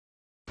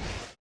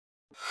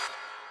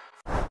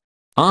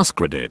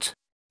AskReddit.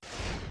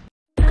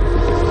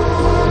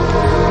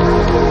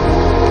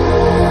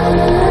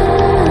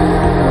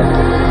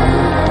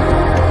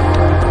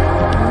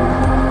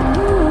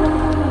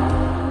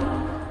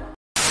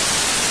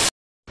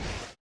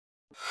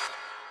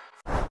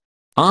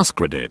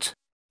 AskReddit.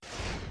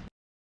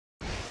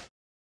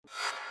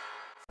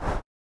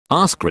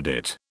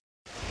 AskReddit.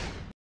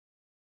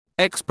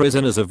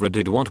 Ex-prisoners of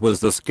Reddit, what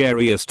was the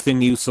scariest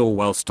thing you saw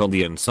whilst on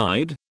the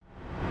inside?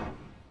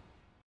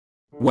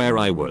 Where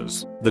I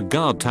was, the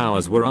guard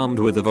towers were armed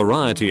with a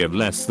variety of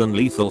less than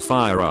lethal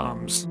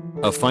firearms.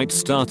 A fight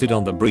started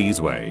on the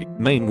breezeway,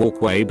 main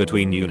walkway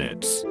between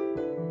units.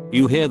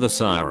 You hear the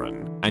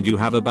siren, and you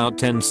have about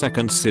 10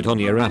 seconds sit on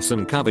your ass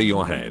and cover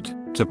your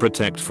head to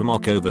protect from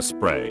over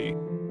spray.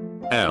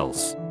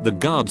 Else, the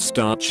guards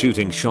start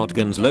shooting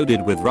shotguns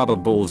loaded with rubber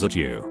balls at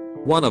you.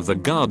 One of the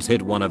guards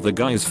hit one of the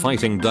guys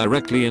fighting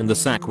directly in the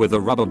sack with a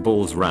rubber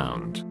balls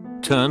round.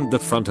 Turned the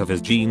front of his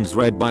jeans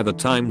red by the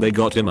time they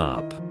got him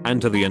up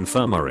and to the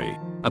infirmary.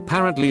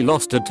 Apparently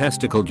lost a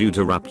testicle due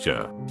to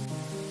rupture.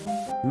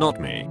 Not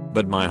me,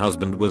 but my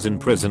husband was in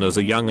prison as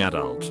a young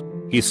adult.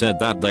 He said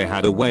that they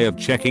had a way of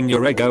checking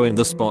your ego in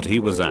the spot he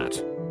was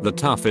at. The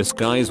toughest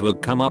guys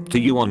would come up to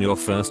you on your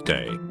first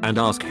day and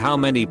ask how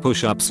many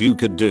push-ups you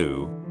could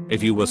do.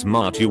 If you were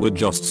smart, you would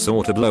just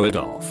sort of blow it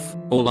off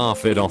or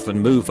laugh it off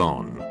and move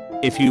on.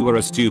 If you were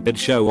a stupid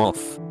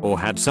show-off or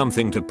had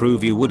something to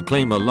prove, you would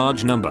claim a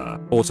large number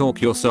or talk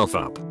yourself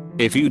up.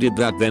 If you did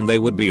that, then they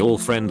would be all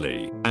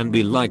friendly and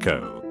be like,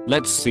 oh,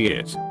 let's see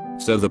it.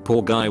 So the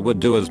poor guy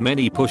would do as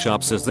many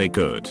push-ups as they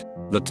could.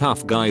 The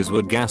tough guys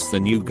would gas the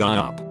new guy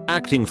up,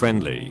 acting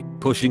friendly,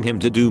 pushing him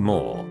to do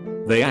more.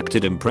 They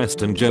acted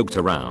impressed and joked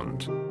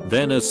around.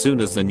 Then as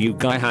soon as the new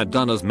guy had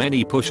done as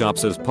many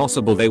push-ups as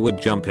possible, they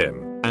would jump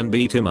him and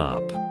beat him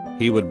up.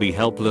 He would be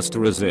helpless to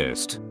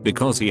resist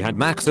because he had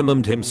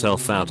maximumed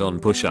himself out on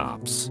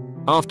push-ups.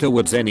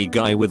 Afterwards, any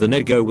guy with an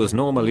ego was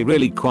normally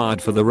really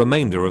quiet for the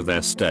remainder of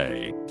their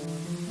stay.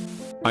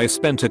 I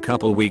spent a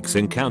couple weeks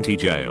in county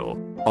jail.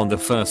 On the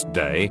first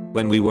day,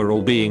 when we were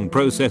all being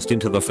processed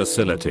into the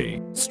facility,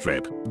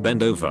 strip,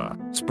 bend over,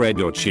 spread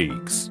your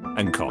cheeks,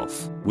 and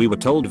cough, we were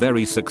told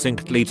very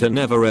succinctly to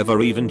never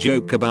ever even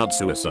joke about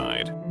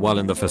suicide while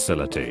in the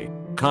facility.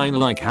 Kinda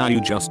like how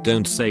you just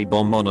don't say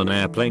bomb on an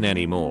airplane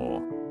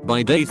anymore.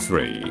 By day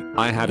 3,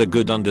 I had a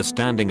good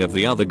understanding of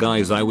the other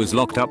guys I was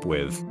locked up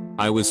with.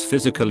 I was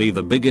physically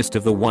the biggest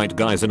of the white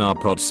guys in our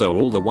pod, so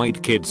all the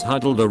white kids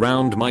huddled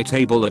around my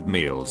table at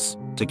meals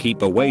to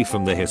keep away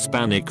from the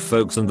Hispanic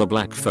folks and the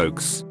black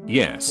folks.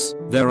 Yes,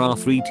 there are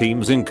 3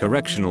 teams in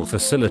correctional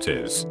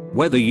facilities,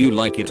 whether you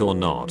like it or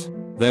not.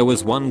 There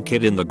was one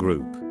kid in the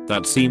group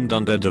that seemed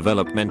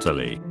underdeveloped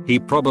mentally. He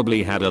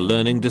probably had a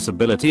learning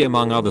disability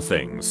among other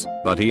things,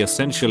 but he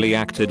essentially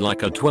acted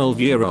like a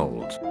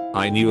 12-year-old.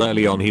 I knew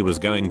early on he was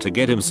going to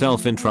get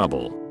himself in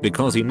trouble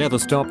because he never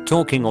stopped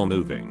talking or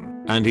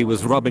moving, and he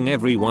was rubbing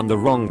everyone the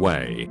wrong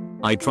way.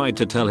 I tried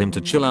to tell him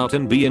to chill out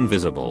and be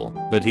invisible,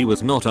 but he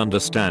was not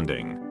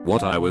understanding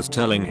what I was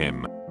telling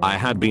him. I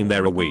had been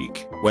there a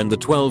week when the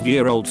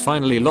 12-year-old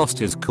finally lost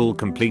his cool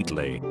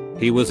completely.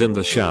 He was in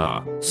the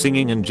shower,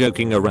 singing and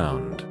joking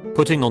around,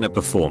 putting on a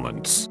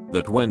performance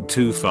that went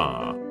too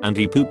far, and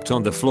he pooped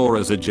on the floor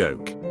as a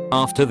joke.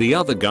 After the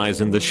other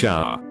guys in the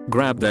shower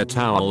grabbed their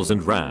towels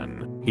and ran,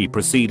 he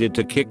proceeded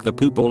to kick the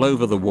poop all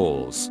over the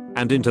walls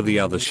and into the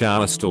other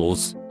shower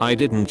stalls. I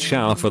didn't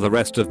shower for the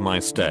rest of my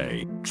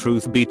stay,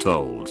 truth be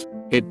told.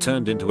 It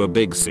turned into a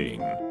big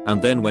scene,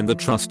 and then when the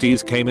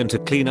trustees came in to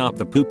clean up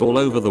the poop all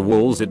over the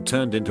walls, it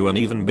turned into an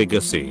even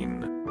bigger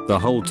scene. The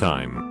whole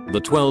time,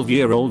 the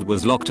 12-year-old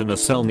was locked in a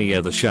cell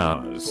near the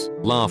showers,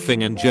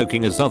 laughing and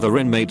joking as other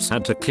inmates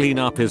had to clean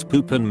up his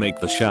poop and make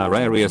the shower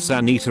area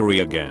sanitary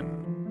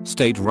again.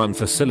 State-run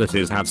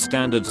facilities have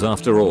standards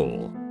after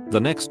all. The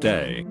next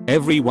day,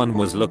 everyone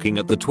was looking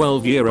at the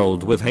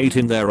 12-year-old with hate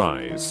in their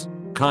eyes.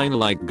 Kinda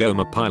like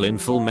Gomer Pyle in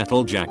Full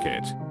Metal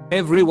Jacket.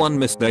 Everyone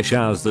missed their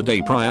showers the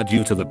day prior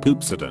due to the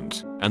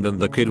poopsident, and then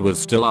the kid was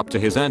still up to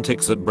his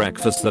antics at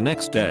breakfast the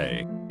next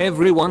day.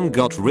 Everyone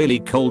got really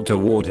cold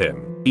toward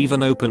him,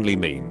 even openly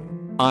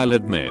mean. I'll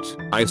admit,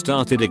 I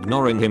started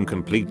ignoring him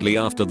completely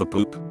after the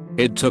poop.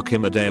 It took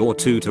him a day or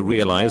 2 to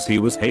realize he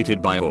was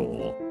hated by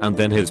all, and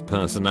then his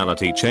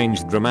personality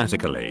changed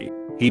dramatically.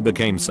 He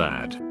became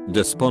sad,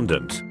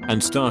 despondent,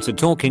 and started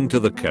talking to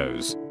the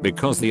co's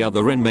because the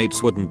other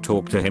inmates wouldn't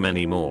talk to him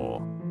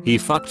anymore. He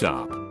fucked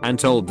up and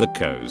told the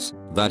co's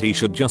that he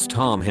should just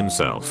harm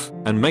himself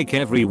and make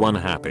everyone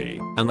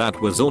happy, and that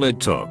was all it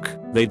took.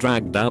 They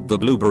dragged out the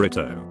blue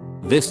burrito.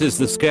 This is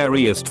the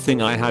scariest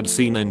thing I had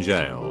seen in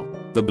jail.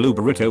 The blue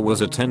burrito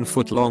was a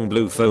 10-foot long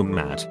blue foam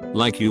mat,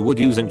 like you would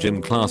use in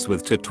gym class,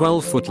 with 2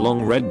 12-foot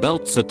long red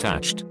belts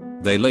attached.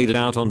 They laid it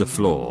out on the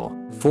floor,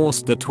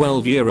 forced the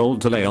 12-year-old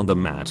to lay on the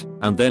mat,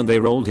 and then they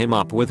rolled him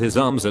up with his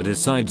arms at his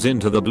sides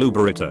into the blue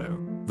burrito.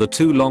 The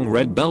 2 long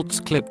red belts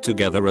clipped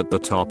together at the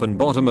top and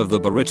bottom of the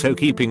burrito,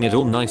 keeping it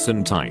all nice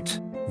and tight.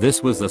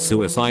 This was the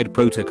suicide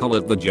protocol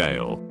at the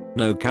jail.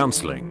 No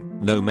counseling,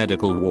 no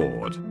medical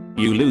ward.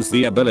 You lose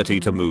the ability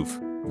to move.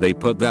 They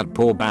put that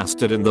poor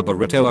bastard in the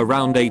burrito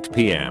around 8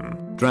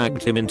 PM,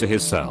 dragged him into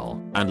his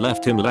cell, and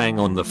left him laying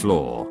on the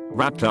floor,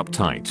 wrapped up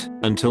tight,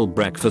 until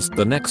breakfast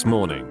the next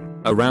morning,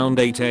 around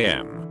 8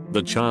 AM.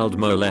 The child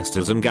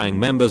molesters and gang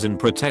members in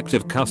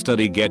protective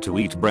custody get to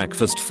eat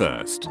breakfast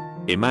first.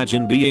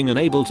 Imagine being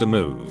unable to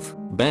move,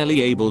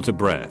 barely able to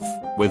breathe,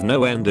 with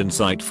no end in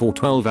sight for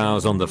 12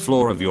 hours on the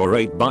floor of your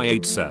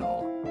 8x8 cell.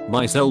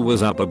 My cell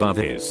was up above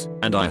his,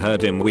 and I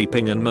heard him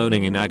weeping and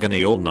moaning in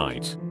agony all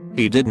night.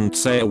 He didn't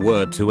say a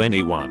word to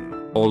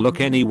anyone, or look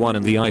anyone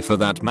in the eye for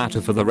that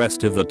matter for the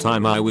rest of the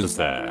time I was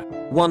there.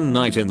 One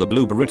night in the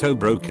blue burrito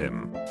broke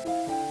him.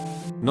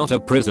 Not a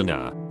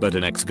prisoner, but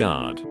an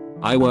ex-guard.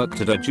 I worked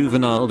at a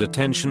juvenile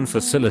detention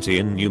facility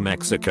in New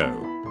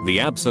Mexico. The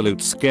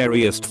absolute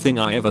scariest thing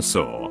I ever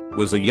saw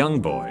was a young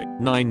boy,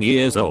 9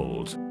 years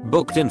old,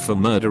 booked in for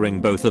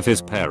murdering both of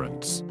his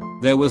parents.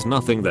 There was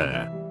nothing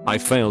there. I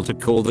failed to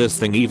call this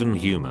thing even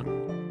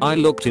human. I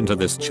looked into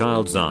this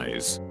child's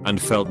eyes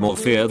and felt more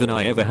fear than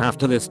I ever have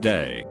to this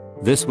day.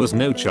 This was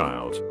no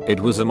child, it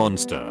was a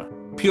monster.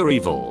 Pure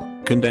evil,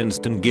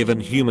 condensed and given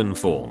human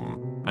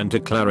form. And to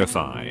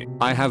clarify,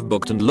 I have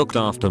booked and looked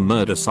after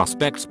murder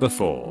suspects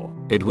before.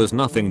 It was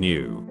nothing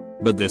new.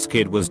 But this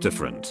kid was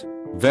different.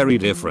 Very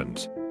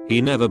different.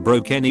 He never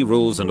broke any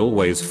rules and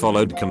always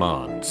followed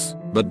commands,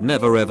 but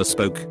never ever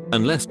spoke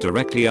unless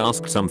directly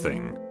asked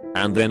something.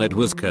 And then it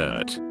was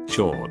curt,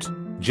 short,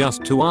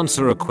 just to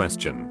answer a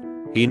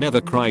question. He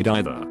never cried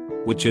either,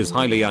 which is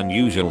highly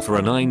unusual for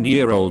a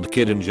 9-year-old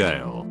kid in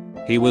jail.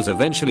 He was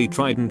eventually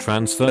tried and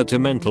transferred to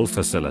mental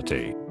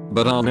facility,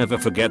 but I'll never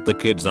forget the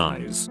kid's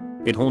eyes.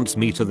 It haunts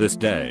me to this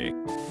day.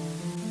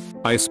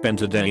 I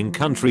spent a day in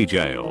country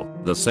jail,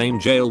 the same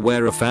jail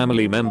where a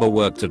family member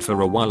worked at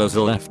for a while as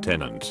a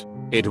lieutenant.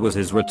 It was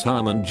his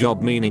retirement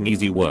job, meaning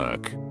easy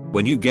work.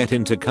 When you get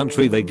into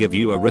country they give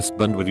you a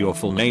wristband with your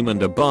full name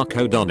and a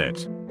barcode on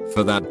it.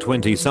 For that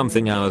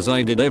 20-something hours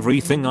I did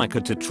everything I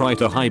could to try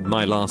to hide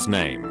my last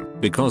name,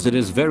 because it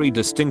is very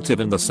distinctive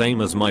and the same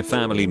as my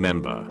family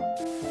member.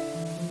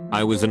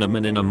 I was in a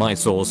min and I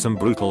saw some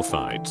brutal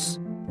fights.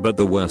 But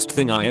the worst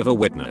thing I ever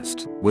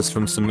witnessed was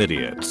from some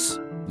idiots.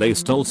 They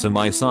stole some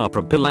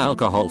isopropyl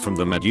alcohol from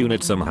the med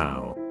unit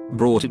somehow,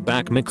 brought it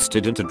back, mixed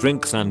it into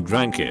drinks and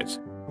drank it.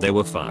 They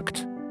were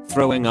fucked.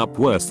 Throwing up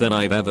worse than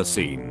I've ever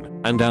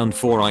seen, and down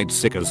 4-eyed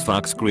sick as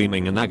fuck,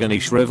 screaming in agony,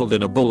 shriveled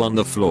in a ball on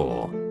the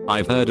floor.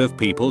 I've heard of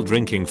people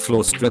drinking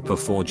floor stripper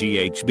for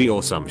GHB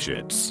or some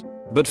shits.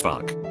 But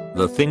fuck.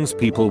 The things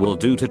people will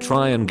do to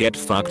try and get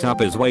fucked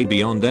up is way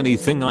beyond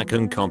anything I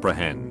can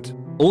comprehend.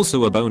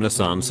 Also a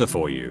bonus answer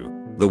for you.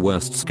 The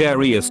worst,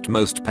 scariest,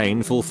 most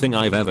painful thing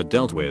I've ever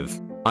dealt with.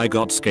 I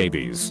got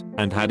scabies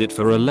and had it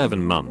for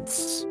 11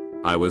 months.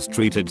 I was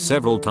treated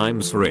several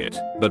times for it,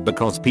 but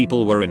because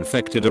people were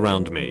infected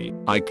around me,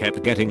 I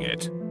kept getting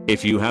it.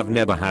 If you have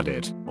never had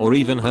it or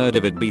even heard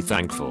of it, be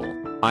thankful.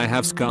 I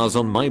have scars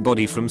on my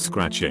body from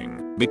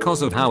scratching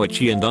because of how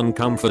itchy and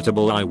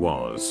uncomfortable I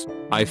was.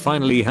 I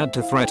finally had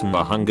to threaten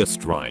a hunger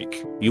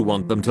strike. You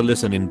want them to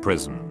listen in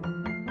prison?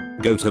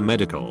 Go to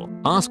medical,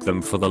 ask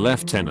them for the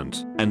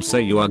lieutenant, and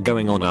say you are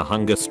going on a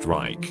hunger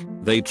strike.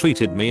 They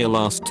treated me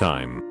last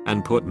time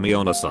and put me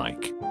on a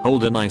psych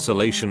hold in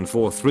isolation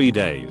for 3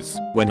 days.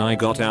 When I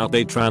got out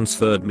they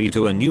transferred me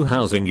to a new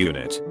housing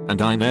unit,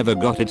 and I never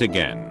got it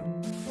again.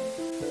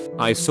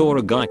 I saw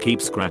a guy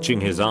keep scratching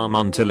his arm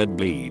until it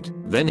bleed.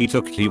 Then he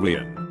took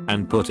heroin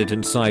and put it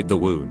inside the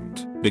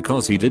wound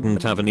because he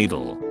didn't have a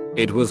needle.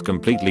 It was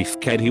completely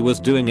fked. He was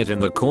doing it in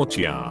the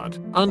courtyard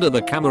under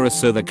the camera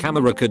so the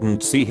camera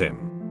couldn't see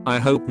him. I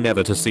hope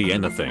never to see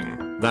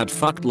anything that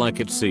fucked, like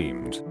it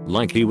seemed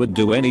like he would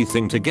do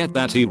anything to get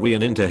that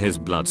heroin into his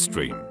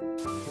bloodstream.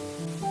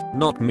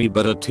 Not me,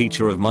 but a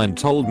teacher of mine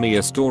told me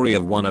a story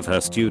of one of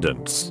her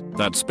students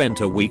that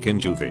spent a week in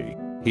juvie.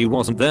 He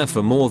wasn't there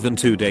for more than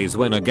 2 days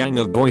when a gang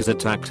of boys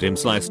attacked him,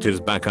 sliced his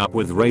back up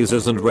with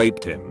razors and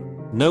raped him.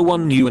 No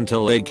one knew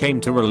until they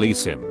came to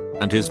release him,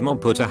 and his mom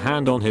put a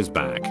hand on his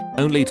back,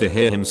 only to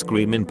hear him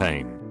scream in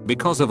pain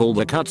because of all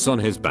the cuts on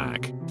his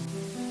back.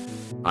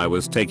 I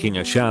was taking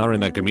a shower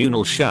in a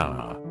communal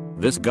shower.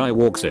 This guy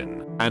walks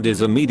in and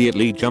is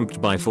immediately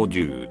jumped by 4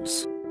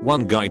 dudes.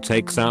 One guy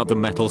takes out the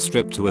metal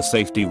strip to a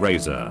safety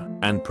razor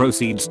and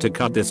proceeds to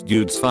cut this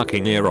dude's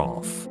fucking ear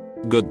off.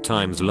 Good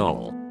times,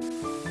 lol.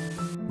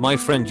 My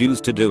friend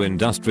used to do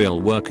industrial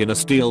work in a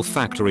steel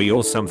factory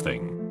or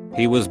something.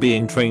 He was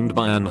being trained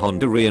by an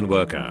Honduran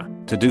worker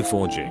to do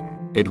forging.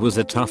 It was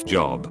a tough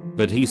job,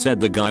 but he said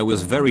the guy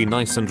was very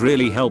nice and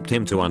really helped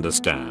him to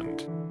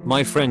understand.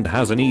 My friend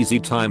has an easy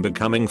time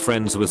becoming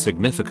friends with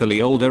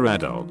significantly older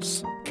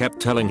adults.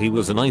 Kept telling he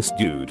was a nice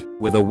dude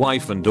with a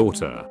wife and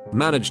daughter.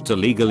 Managed to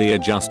legally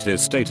adjust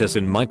his status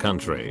in my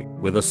country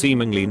with a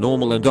seemingly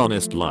normal and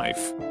honest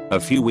life. A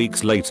few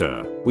weeks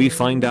later, we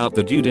find out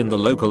the dude in the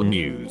local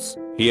news.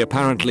 He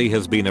apparently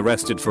has been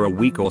arrested for a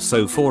week or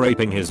so for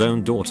raping his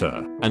own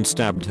daughter and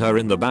stabbed her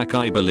in the back,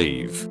 I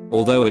believe,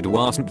 although it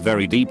wasn't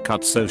very deep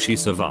cut, so she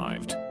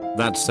survived.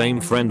 That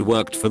same friend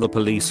worked for the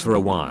police for a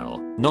while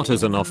Not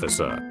as an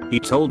officer. He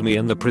told me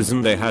in the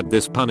prison they had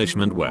this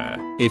punishment where,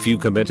 if you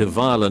commit a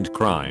violent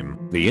crime,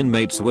 the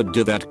inmates would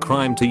do that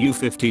crime to you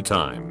 50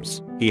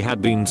 times. He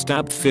had been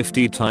stabbed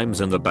 50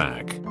 times in the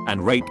back,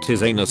 and raped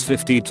his anus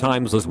 50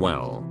 times as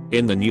well.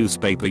 In the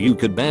newspaper you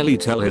could barely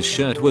tell his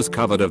shirt was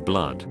covered of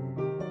blood.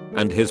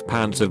 And his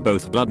pants of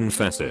both blood and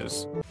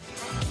fesses.